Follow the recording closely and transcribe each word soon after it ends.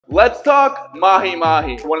Let's talk Mahi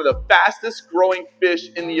Mahi, one of the fastest growing fish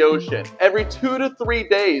in the ocean. Every 2 to 3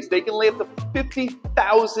 days, they can lay up to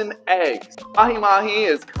 50,000 eggs. Mahi Mahi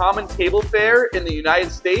is common table fare in the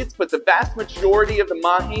United States, but the vast majority of the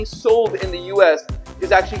mahi sold in the US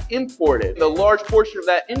is actually imported. The large portion of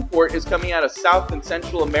that import is coming out of South and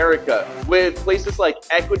Central America, with places like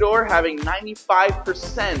Ecuador having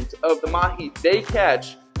 95% of the mahi they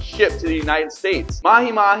catch shipped to the United States.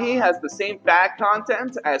 Mahi Mahi has the same fat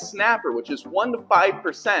content as snapper, which is 1 to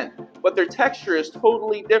 5%, but their texture is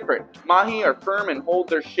totally different. Mahi are firm and hold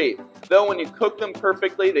their shape. Though when you cook them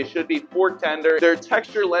perfectly, they should be fork tender. Their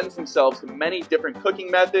texture lends themselves to many different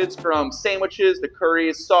cooking methods, from sandwiches to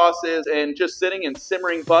curries, sauces, and just sitting in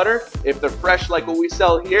simmering butter. If they're fresh like what we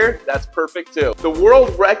sell here, that's perfect too. The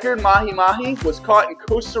world record Mahi Mahi was caught in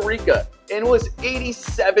Costa Rica and was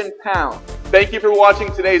 87 pounds. Thank you for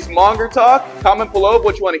watching today's Monger Talk. Comment below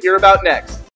what you want to hear about next.